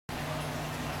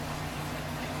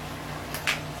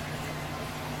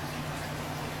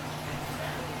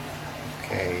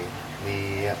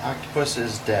octopus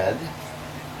is dead.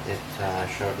 It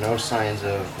showed no signs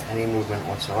of any movement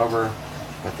whatsoever,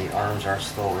 but the arms are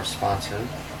still responsive.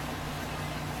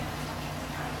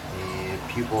 The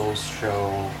pupils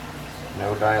show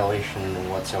no dilation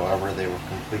whatsoever. They were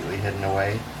completely hidden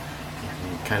away.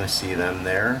 You can kind of see them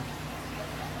there.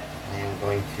 I am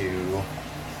going to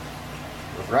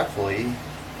regretfully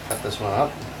cut this one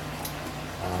up.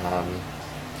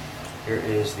 Here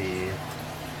is the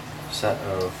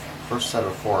first set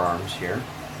of forearms here,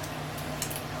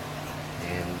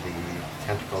 and the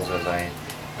tentacles, as I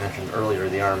mentioned earlier,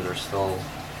 the arms are still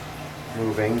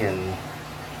moving, and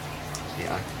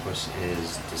the octopus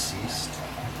is deceased.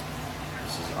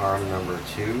 This is arm number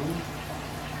 2.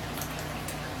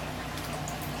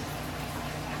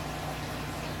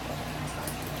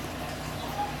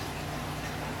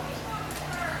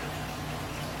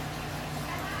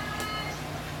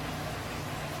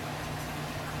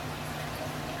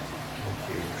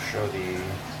 Show the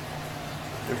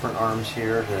different arms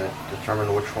here to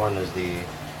determine which one is the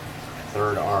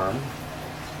third arm.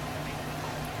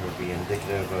 It would be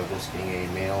indicative of this being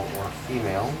a male or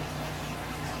female.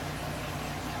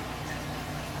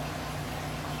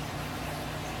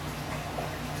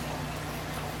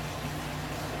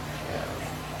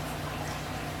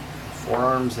 Four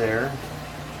arms there.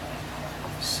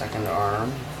 Second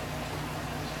arm.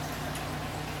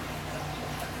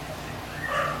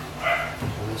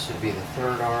 This would be the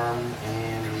third arm,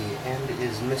 and the end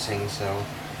is missing, so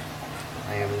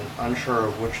I am unsure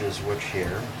of which is which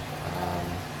here.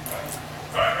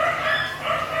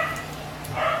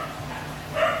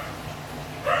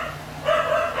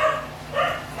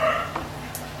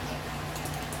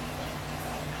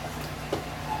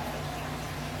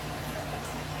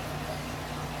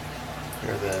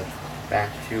 Here are the back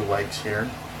 2 legs here,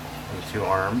 the 2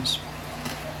 arms.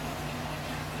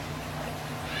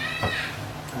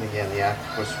 And again, the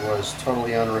octopus was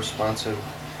totally unresponsive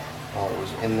while it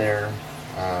was in there,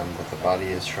 but the body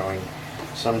is showing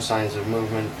some signs of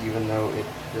movement, even though it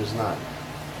has not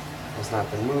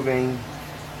been moving.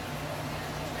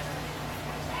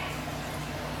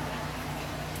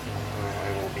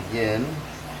 I will begin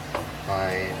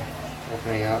by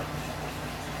opening up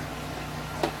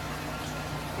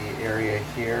the area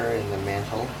here in the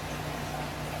mantle.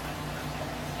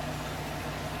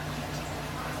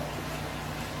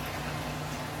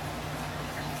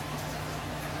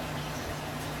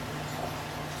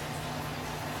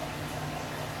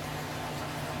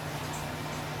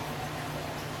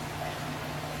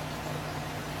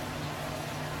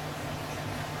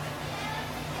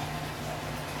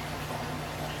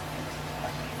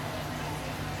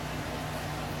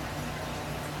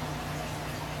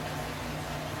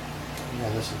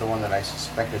 And this is the one that I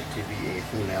suspected to be a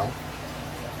female.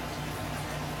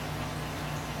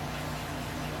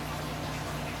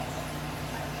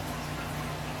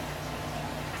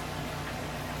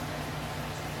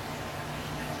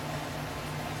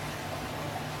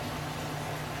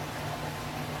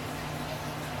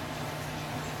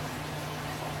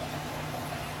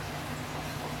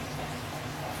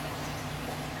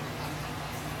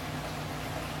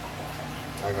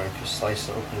 I'm going to slice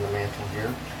open the mantle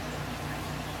here.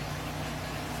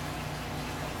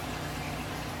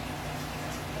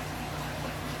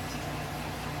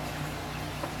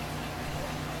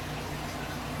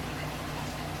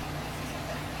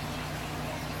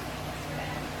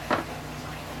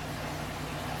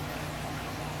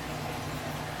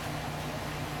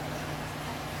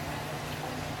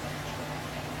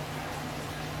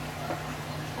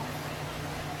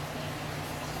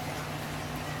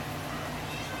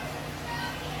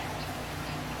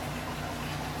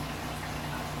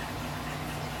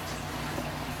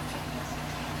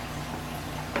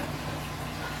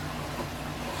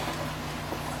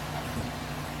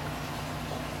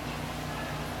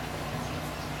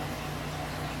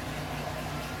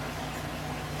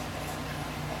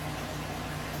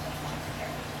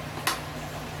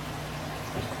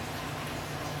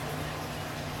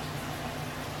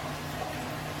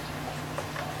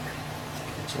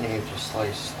 Continue to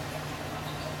slice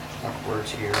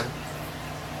upwards here. As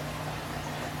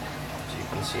you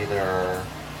can see, there are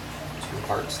 2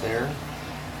 hearts there.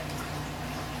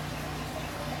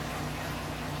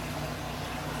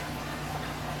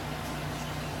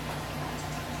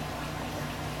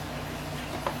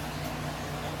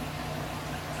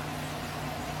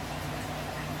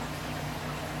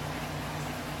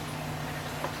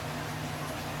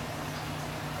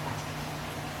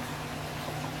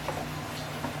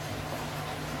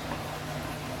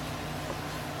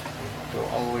 Go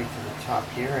all the way to the top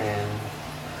here, and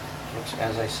looks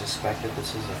as I suspected.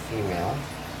 This is a female.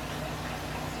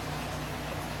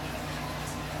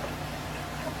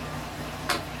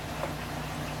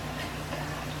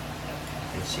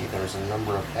 can see there's a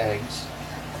number of eggs.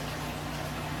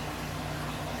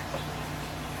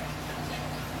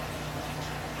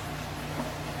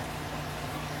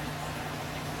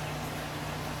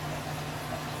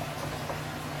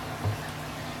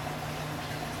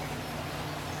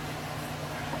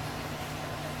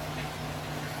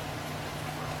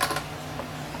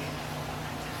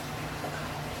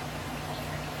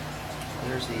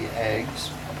 There's the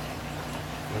eggs.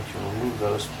 I'm going to remove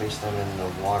those, place them in the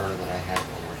water that I have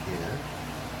over here,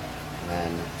 and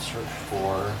then search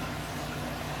for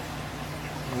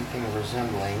anything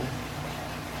resembling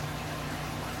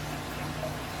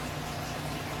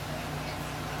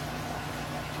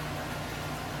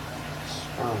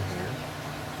sperm here.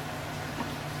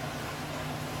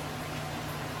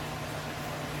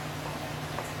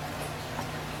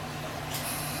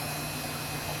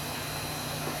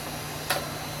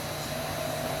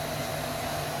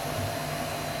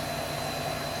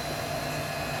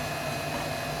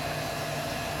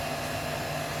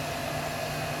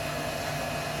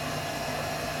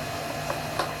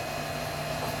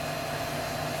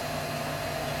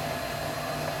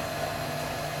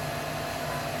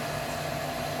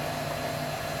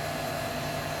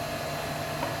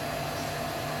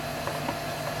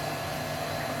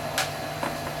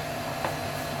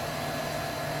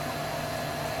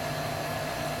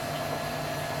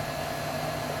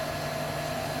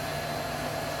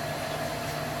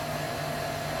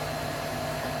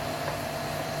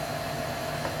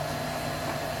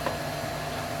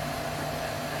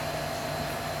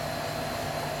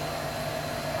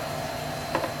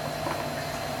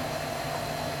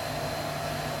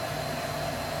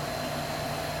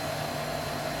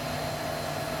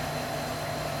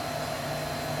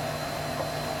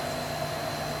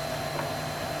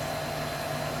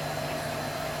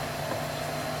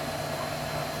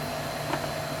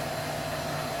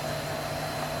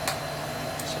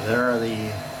 There are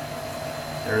the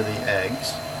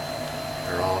eggs.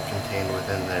 They're all contained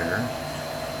within there.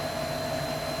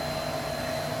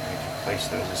 I'm going to place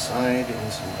those aside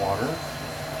in some water.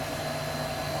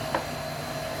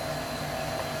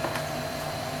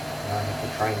 Now I have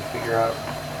to try and figure out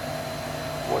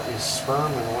what is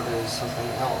sperm and what is something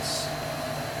else.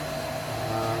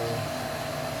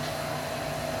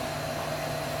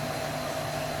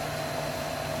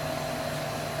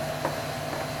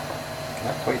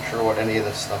 Not quite sure what any of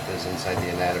this stuff is inside the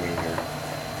anatomy here.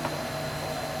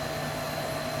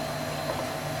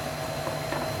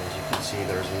 As you can see,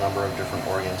 there's a number of different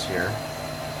organs here.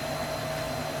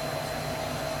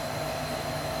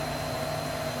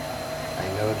 I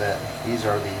know that these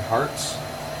are the hearts.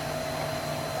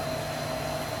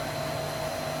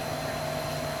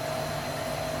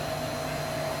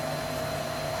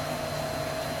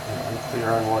 I'm unclear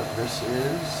on what this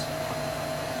is.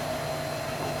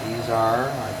 These are,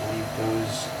 I believe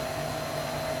those,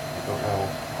 I don't know.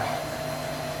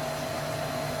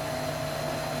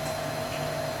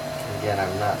 Again,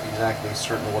 I'm not exactly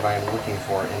certain what I'm looking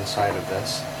for inside of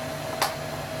this.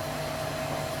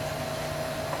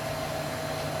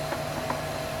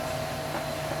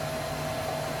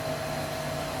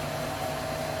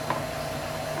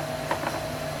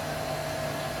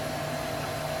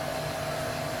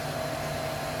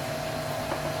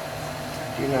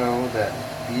 You know that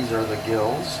these are the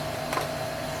gills.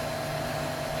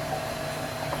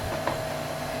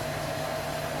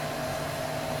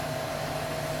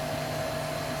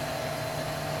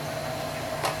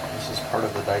 This is part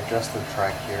of the digestive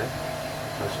tract here.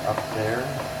 It goes up there.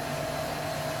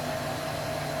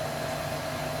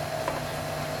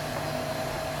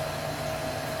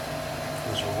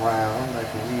 Goes around. I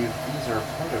believe these are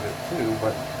part of it too,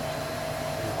 but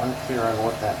I'm unclear on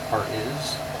what that part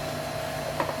is.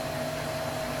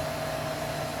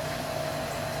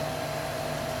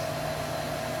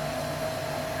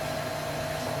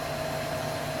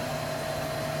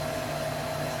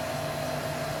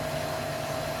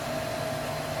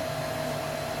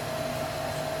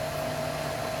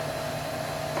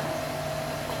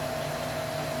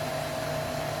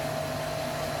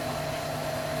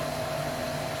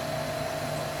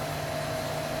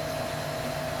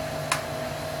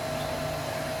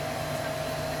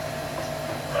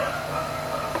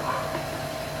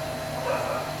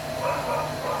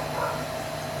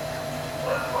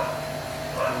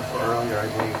 Earlier, I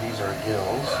believe these are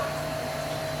gills.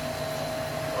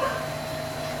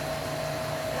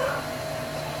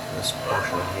 This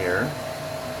portion here.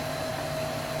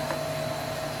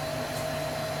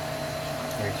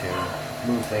 Here to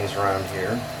move things around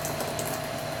here.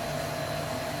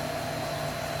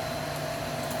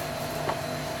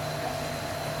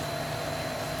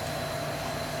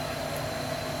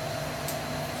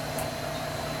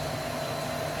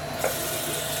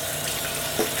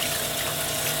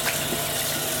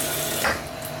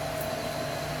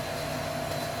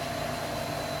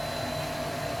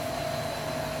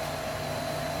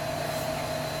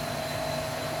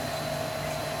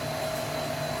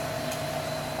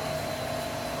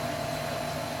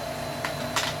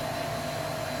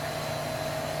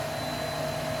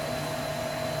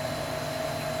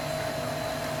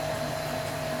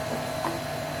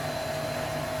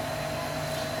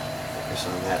 focus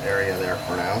on that area there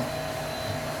for now.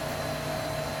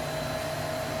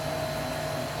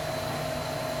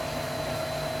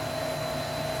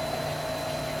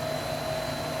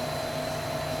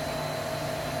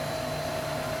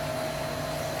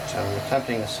 So I'm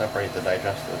attempting to separate the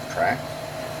digestive tract.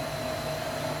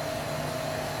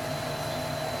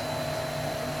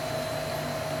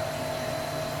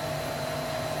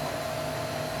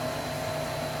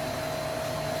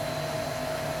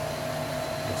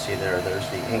 You can see there's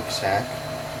the ink sac.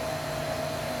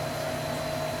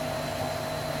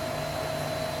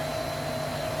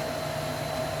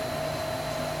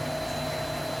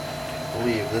 I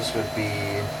believe this would be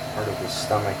part of the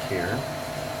stomach here.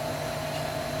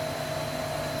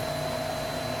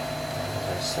 As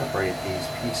I separate these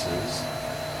pieces,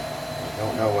 I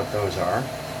don't know what those are.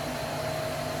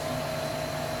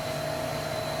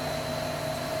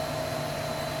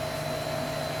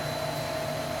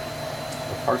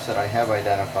 The parts that I have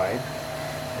identified,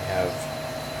 I have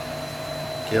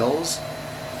gills,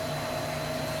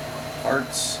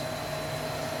 hearts.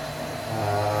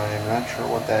 I'm not sure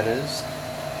what that is,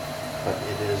 but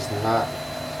it is not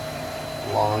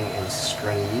long and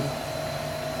stringy.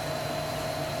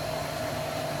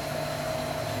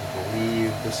 I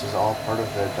believe this is all part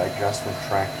of the digestive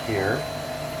tract here.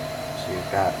 So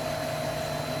you've got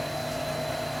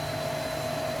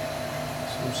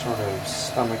some sort of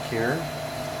stomach here.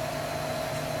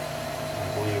 I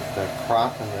believe the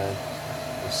crop and the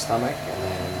stomach, and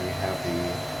then you have the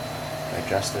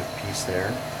digestive piece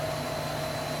there.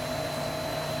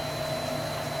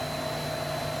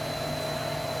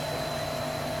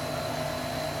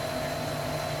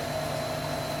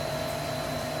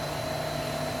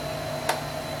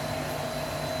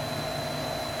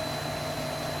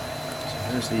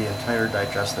 Here's the entire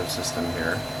digestive system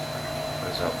here.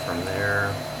 Goes up from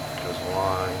there, goes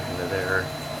along into there,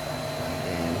 and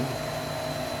in.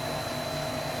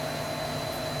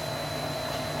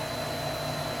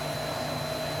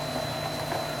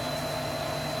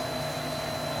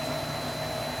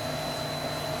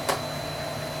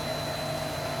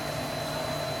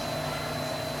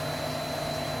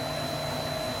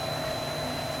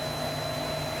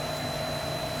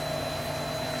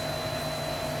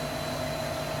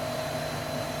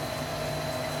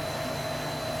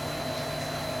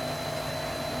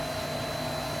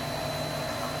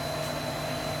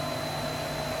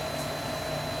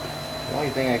 The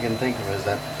only thing I can think of is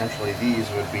that potentially these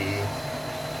would be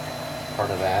part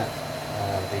of that.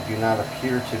 They do not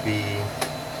appear to be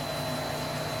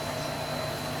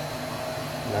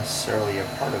necessarily a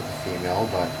part of the female,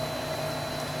 but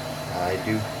I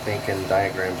do think in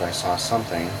diagrams I saw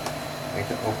something. I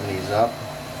can open these up.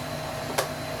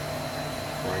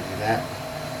 Before I do that,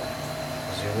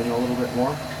 zoom in a little bit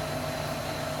more.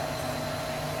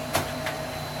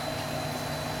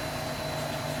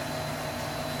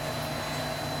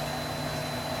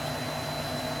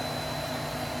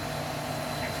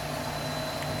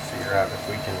 Out if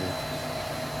I can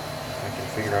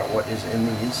figure out what is in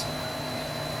these.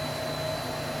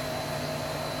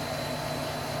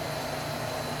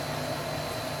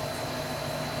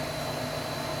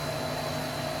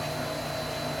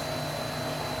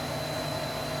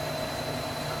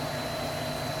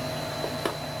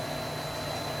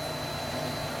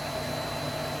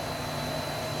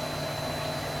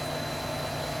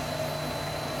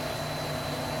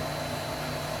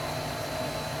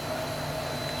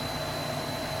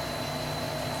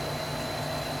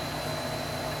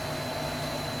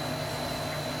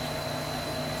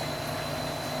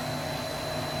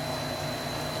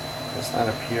 Does not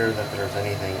appear that there's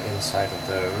anything inside of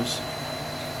those.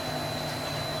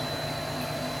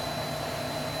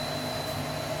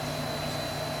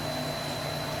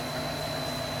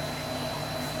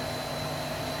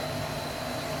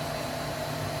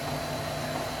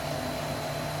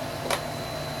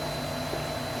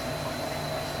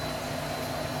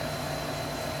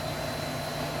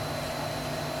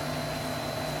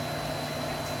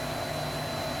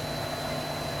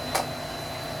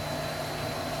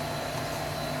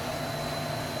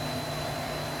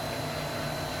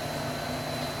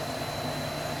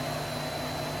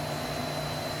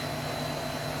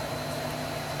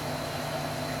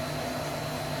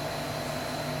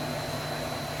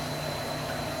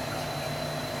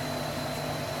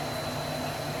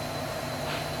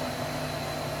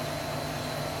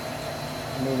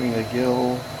 Moving the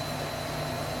gill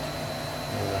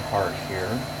and the heart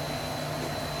here.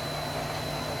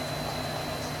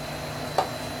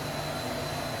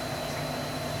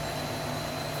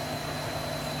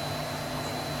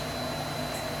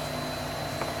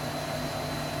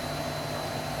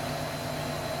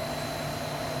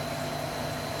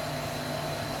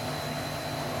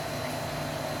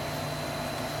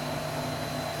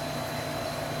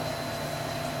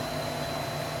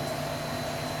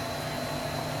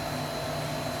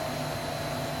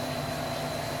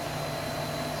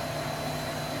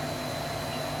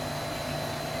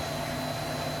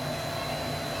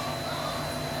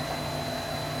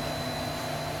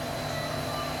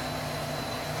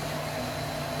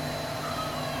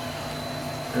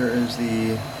 There is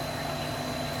the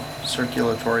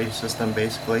circulatory system,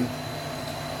 basically.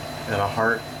 Got a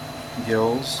heart,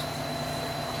 gills,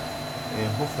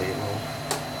 and hopefully it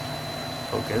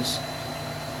will focus.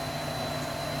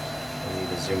 I need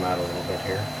to zoom out a little bit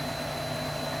here.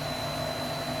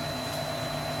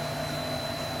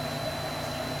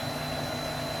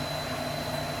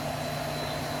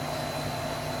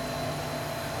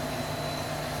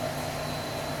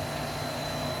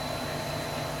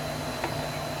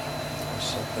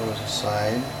 Set those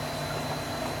aside.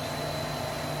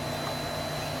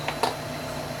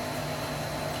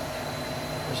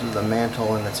 This is the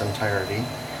mantle in its entirety.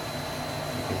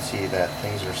 You can see that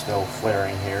things are still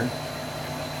flaring here.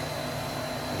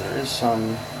 There is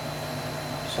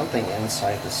something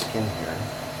inside the skin here.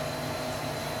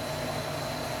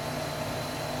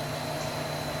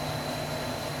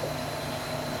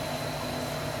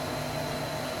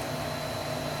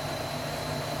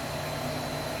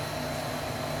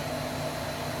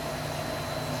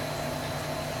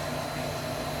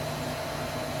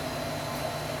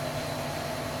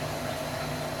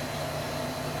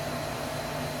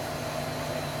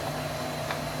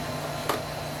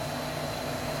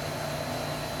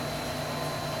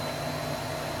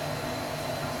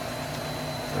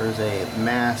 There's a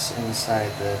mass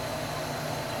inside the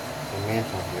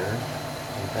mantle here,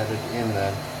 embedded in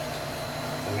the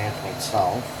mantle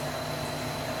itself.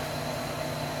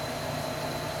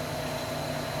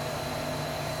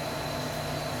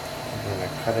 I'm going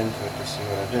to cut into it to see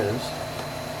what it is.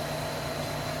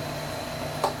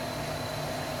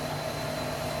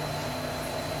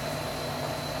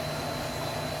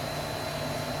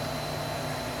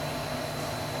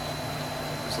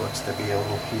 This looks to be a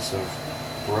little piece of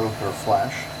growth or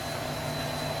flesh.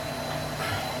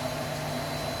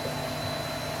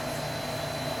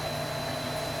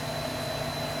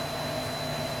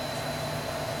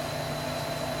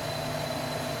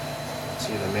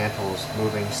 See, the mantle is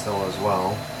moving still as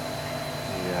well.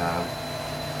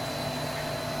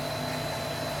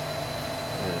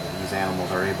 These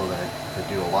animals are able to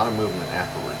do a lot of movement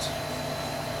afterwards.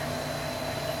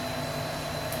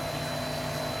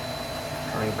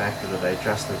 Turning back to the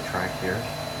digestive tract here.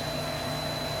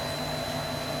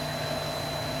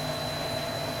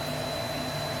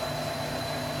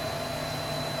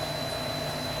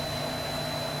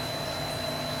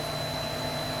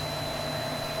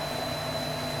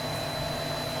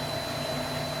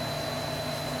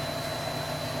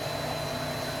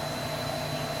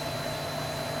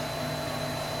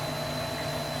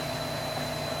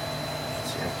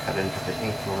 See, I cut into the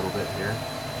ink a little bit here.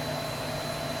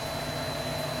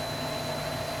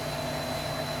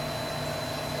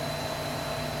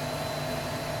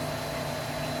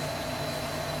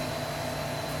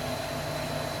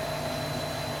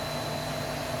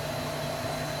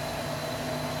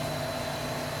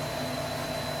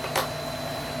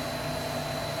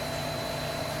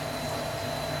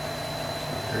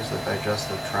 Here's the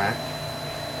digestive tract.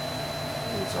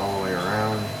 It's all the way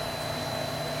around.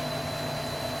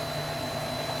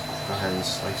 Go ahead and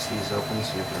slice these open,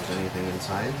 see if there's anything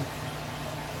inside.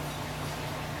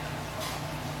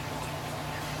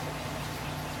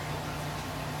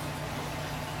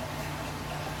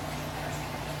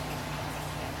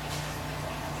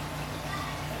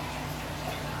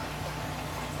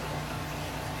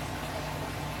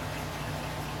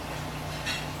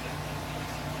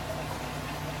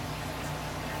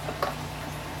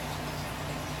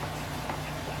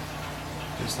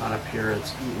 Does not appear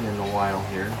it's eaten in a while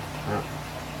here. Oh,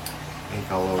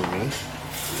 ink all over me.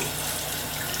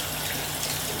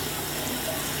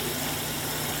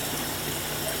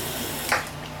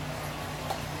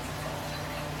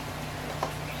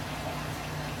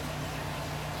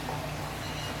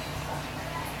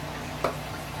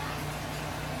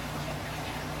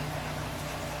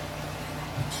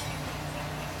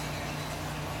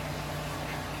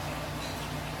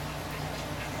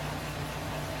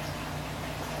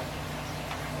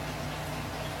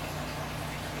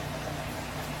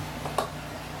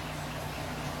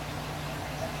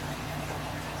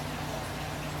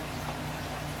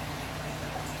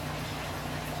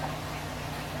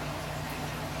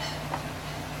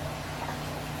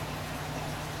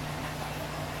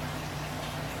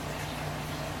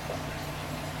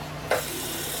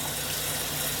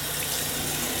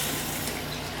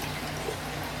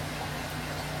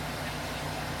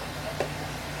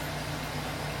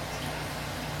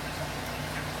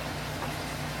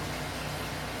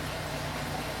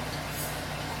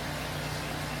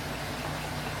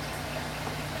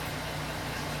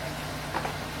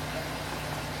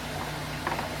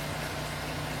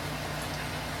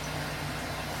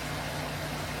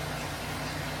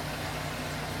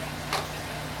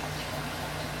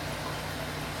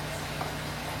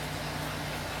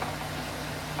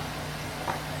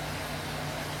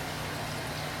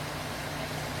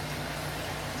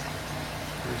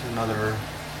 There's another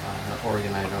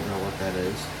organ, I don't know what that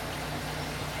is.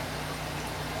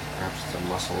 Perhaps it's a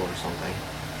muscle or something.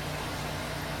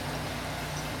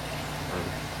 Or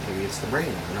maybe it's the brain,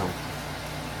 I don't know.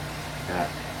 Got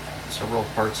several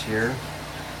parts here.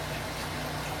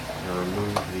 I'm going to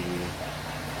remove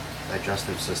the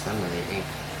digestive system and the ink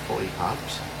fully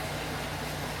pops.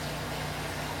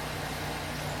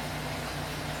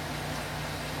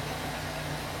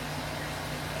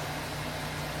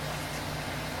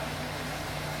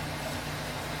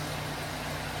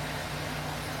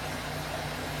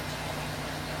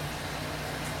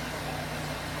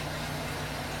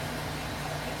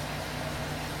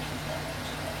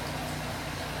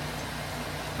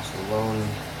 There's a lone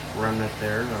remnant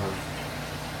there of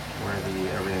where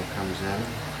everything comes in.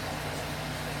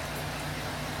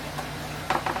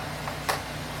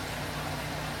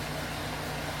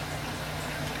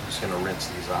 I'm just going to rinse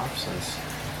these off since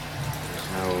there's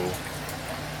no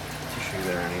tissue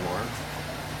there anymore.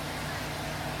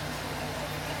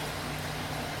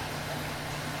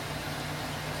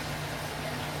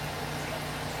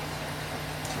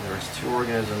 So there's two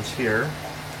organisms here,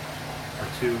 or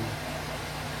two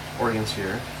organs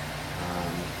here.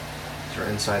 These are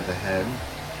inside the head.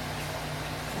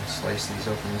 I'll slice these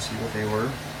open and see what they were.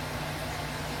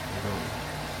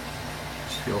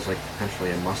 This feels like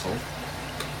potentially a muscle.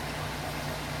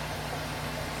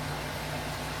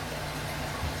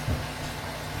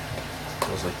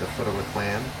 Feels like the foot of a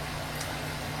clam.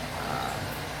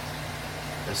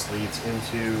 This leads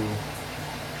into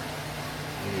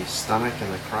the stomach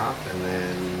and the crop, and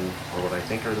then, or what I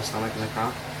think are the stomach and the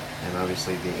crop, and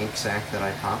obviously the ink sac that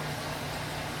I popped.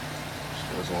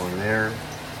 Goes along there,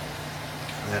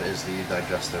 and that is the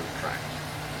digestive tract.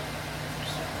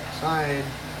 Side.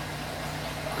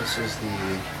 This is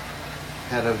the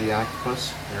head of the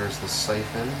octopus. There's the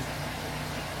siphon.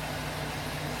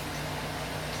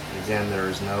 Again, there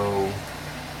is no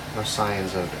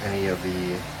signs of any of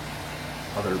the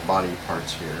other body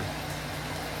parts here.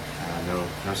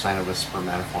 No sign of a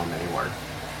spermatiform anywhere.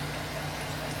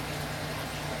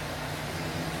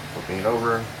 And flipping it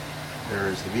over, there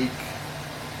is the beak.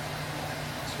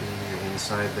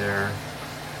 Inside there,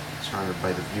 surrounded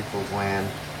by the buccal gland.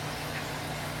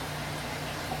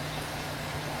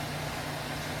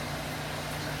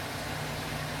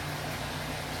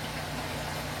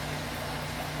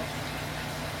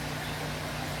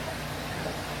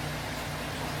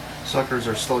 Suckers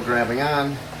are still grabbing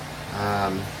on,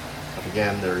 but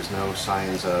again, there's no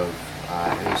signs of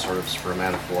any sort of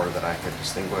spermatophore that I could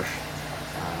distinguish.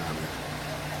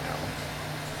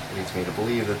 Leads me to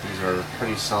believe that these are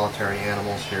pretty solitary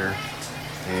animals here,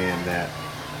 and that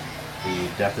the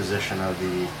deposition of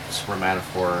the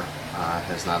spermatophore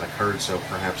has not occurred, so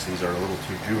perhaps these are a little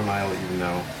too juvenile, even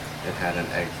though it had an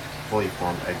fully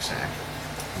formed egg sac.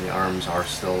 And the arms are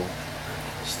still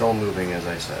moving, as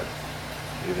I said,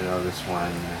 even though this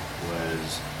one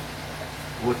was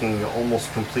looking almost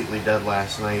completely dead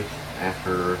last night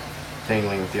after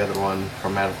tangling with the other one.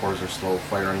 Chromatophores are still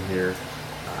firing here.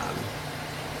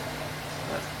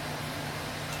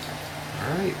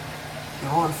 Alright,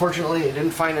 well, unfortunately I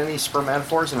didn't find any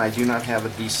spermatophores, and I do not have a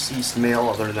deceased male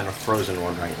other than a frozen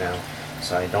one right now,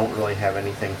 so I don't really have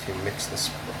anything to mix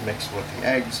with the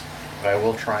eggs, but I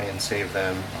will try and save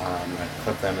them. I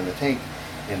put them in the tank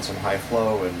in some high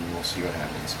flow, and we'll see what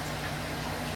happens.